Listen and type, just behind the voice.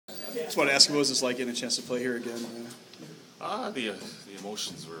Just want to ask, what was this like getting a chance to play here again? The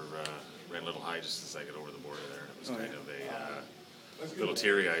emotions were ran a little high just as I got over the border there. It was kind of a little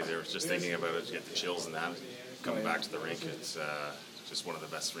teary-eyed there, just thinking about it, to get the chills and that. Coming back to the rink, it's just one of the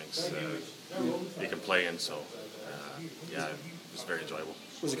best rinks you can play in, so yeah, it was very enjoyable.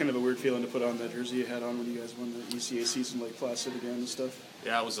 Was it kind of a weird feeling to put on that jersey you had on when you guys won the ECA season, Lake Placid again and stuff?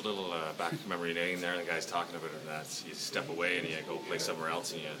 Yeah, it was a little back memory lane there. The guys talking about it, and that you step away and you go play somewhere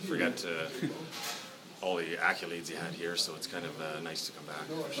else, and you forget all the accolades you had here. So it's kind of nice to come back.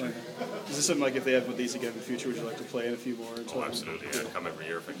 For sure. Is this something like, if they have these again in the future, would you like to play in a few more? Oh, absolutely. Yeah, come every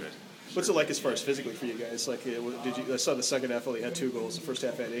year if I could. What's it like as far as physically for you guys? Like, did you? I saw the second half only had 2 goals. The first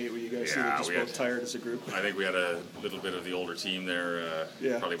half had 8. Were you guys just both tired as a group? I think we had a little bit of the older team there,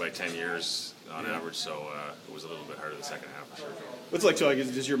 probably by 10 years on average. So it was a little bit harder the second half for sure. What's it like, like,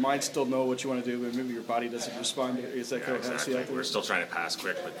 does your mind still know what you want to do, but maybe your body doesn't respond? Is that kind of exactly. how We're still trying to pass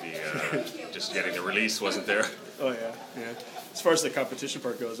quick, but the just getting the release wasn't there. Oh yeah. As far as the competition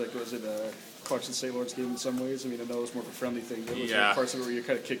part goes, like, was it Clarkson St. Lawrence game in some ways? I mean, I know it was more of a friendly thing, but was there parts of it where you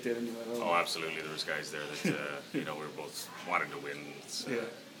kind of kicked in and you went, oh, absolutely. There was guys there that we were both wanting to win. It's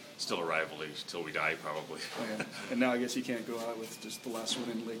still a rivalry till we die, probably. Oh, yeah. And now I guess you can't go out with just the last one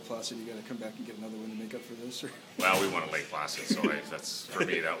in Lake Placid. You got to come back and get another one to make up for this. Or? Well, we won at Lake Placid, so that's for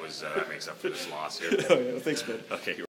me. That makes up for this loss here. Oh yeah, well, thanks, Ben. Okay.